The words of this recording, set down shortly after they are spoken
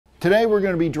Today we're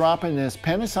going to be dropping this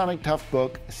Panasonic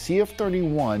Toughbook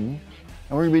CF-31, and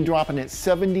we're going to be dropping it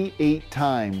 78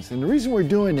 times. And the reason we're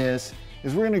doing this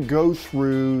is we're going to go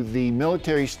through the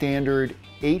military standard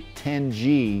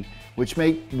 810G,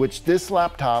 which this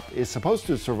laptop is supposed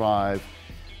to survive.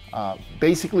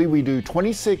 Basically, we do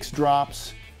 26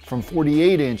 drops from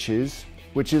 48 inches,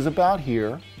 which is about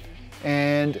here,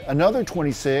 and another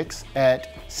 26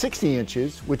 at 60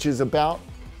 inches, which is about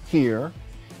here.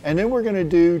 And then we're going to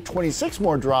do 26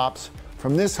 more drops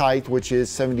from this height, which is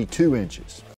 72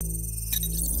 inches.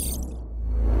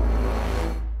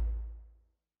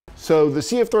 So the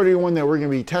CF-31 that we're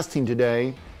going to be testing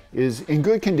today is in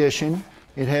good condition.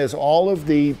 It has all of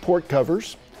the port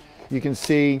covers. You can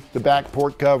see the back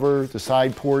port cover, the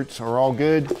side ports are all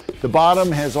good. The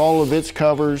bottom has all of its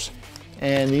covers,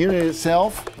 and the unit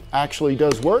itself actually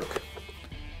does work.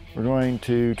 We're going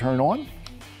to turn on.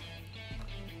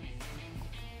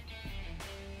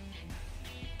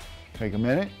 Take a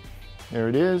minute. There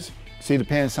it is. See the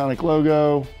Panasonic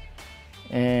logo,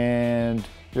 and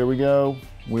there we go.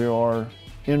 We are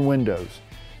in Windows.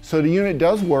 So the unit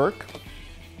does work.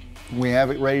 We have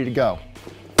it ready to go.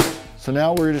 So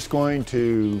now we're just going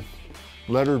to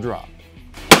let her drop.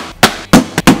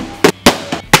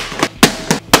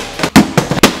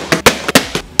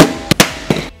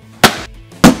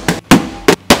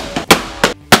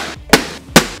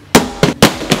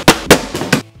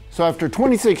 So after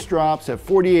 26 drops at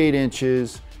 48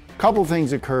 inches, a couple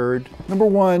things occurred. Number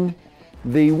one,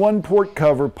 the one port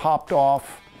cover popped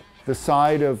off the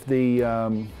side of the,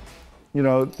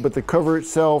 but the cover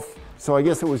itself, so I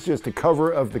guess it was just a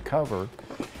cover of the cover.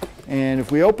 And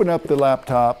if we open up the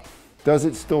laptop, does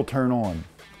it still turn on?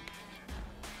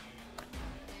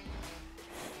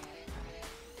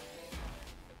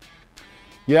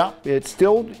 Yeah, it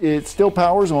still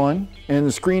powers on, and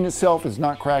the screen itself is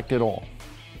not cracked at all.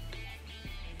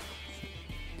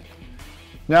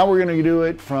 Now we're going to do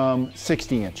it from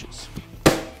 60 inches.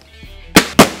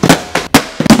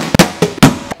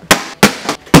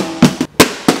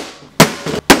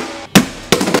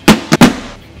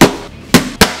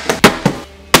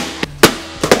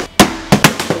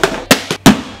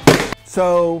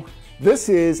 So this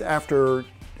is after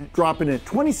dropping it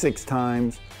 26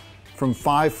 times from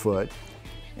 5 foot,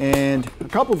 and a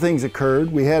couple things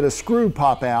occurred. We had a screw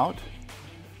pop out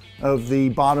of the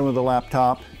bottom of the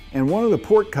laptop, and one of the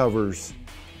port covers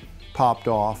popped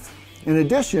off. In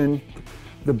addition,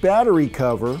 the battery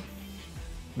cover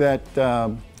that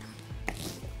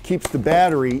keeps the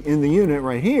battery in the unit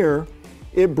right here,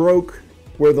 it broke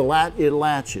where it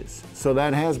latches. So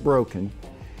that has broken.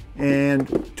 And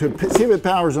to see if it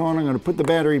powers on, I'm going to put the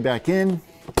battery back in.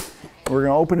 We're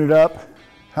going to open it up.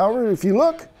 However, if you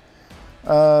look,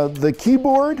 the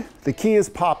keyboard, the key is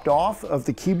popped off of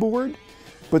the keyboard,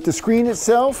 but the screen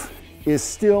itself is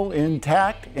still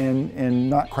intact and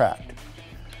not cracked.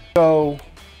 So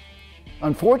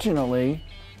unfortunately,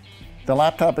 the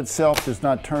laptop itself does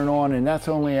not turn on, and that's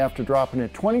only after dropping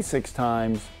it 26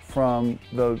 times from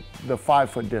the 5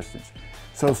 foot distance.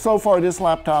 So far this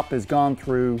laptop has gone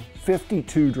through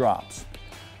 52 drops.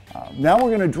 Now we're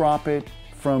going to drop it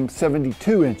from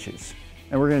 72 inches,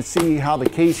 and we're going to see how the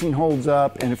casing holds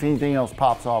up and if anything else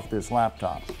pops off this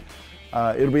laptop.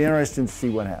 It'll be interesting to see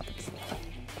what happens.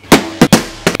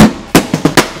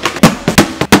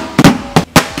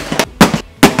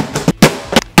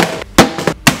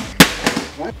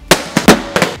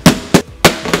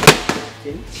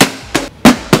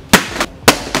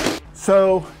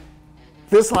 So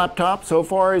this laptop so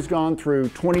far has gone through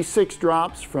 26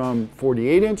 drops from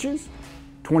 48 inches,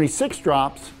 26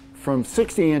 drops from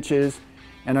 60 inches,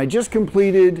 and I just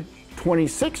completed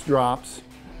 26 drops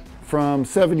from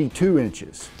 72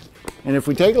 inches. And if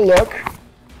we take a look,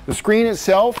 the screen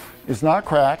itself is not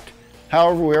cracked.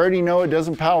 However, we already know it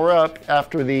doesn't power up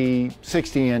after the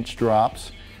 60-inch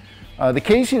drops. The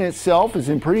casing itself is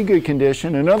in pretty good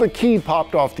condition. Another key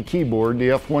popped off the keyboard, the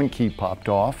F1 key popped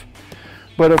off.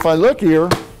 But if I look here,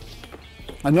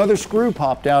 another screw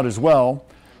popped out as well.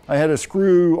 I had a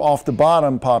screw off the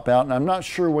bottom pop out, and I'm not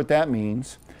sure what that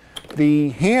means. The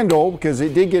handle, because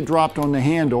it did get dropped on the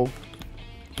handle,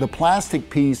 the plastic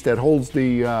piece that holds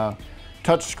the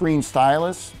touchscreen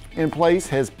stylus in place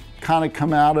has kind of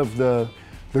come out of the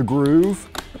groove.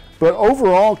 But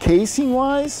overall,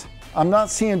 casing-wise, I'm not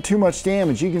seeing too much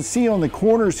damage. You can see on the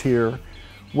corners here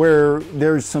where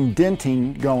there's some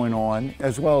denting going on,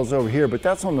 as well as over here, but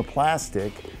that's on the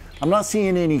plastic. I'm not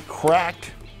seeing any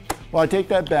cracked. Well, I take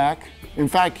that back. In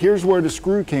fact, here's where the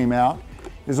screw came out,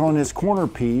 is on this corner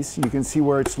piece. You can see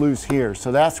where it's loose here.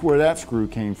 So that's where that screw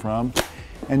came from.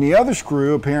 And the other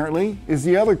screw apparently is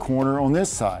the other corner on this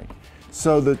side.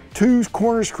 So the two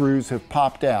corner screws have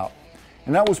popped out.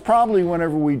 And that was probably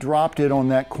whenever we dropped it on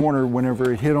that corner,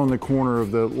 whenever it hit on the corner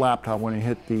of the laptop when it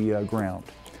hit the ground.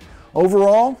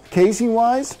 Overall, casing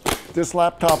wise, this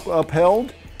laptop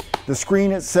upheld. The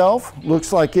screen itself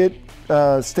looks like it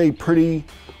stayed pretty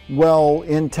well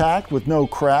intact with no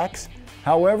cracks.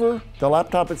 However, the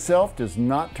laptop itself does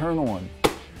not turn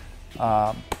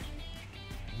on.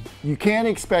 You can't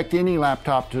expect any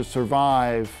laptop to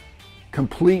survive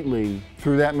completely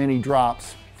through that many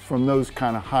drops from those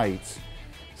kind of heights.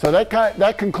 So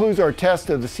that concludes our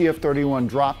test of the CF-31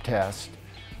 drop test.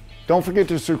 Don't forget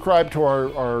to subscribe to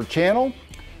our channel.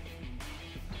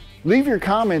 Leave your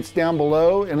comments down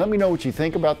below and let me know what you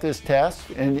think about this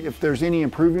test, and if there's any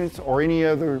improvements or any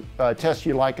other tests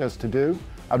you'd like us to do.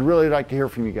 I'd really like to hear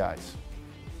from you guys.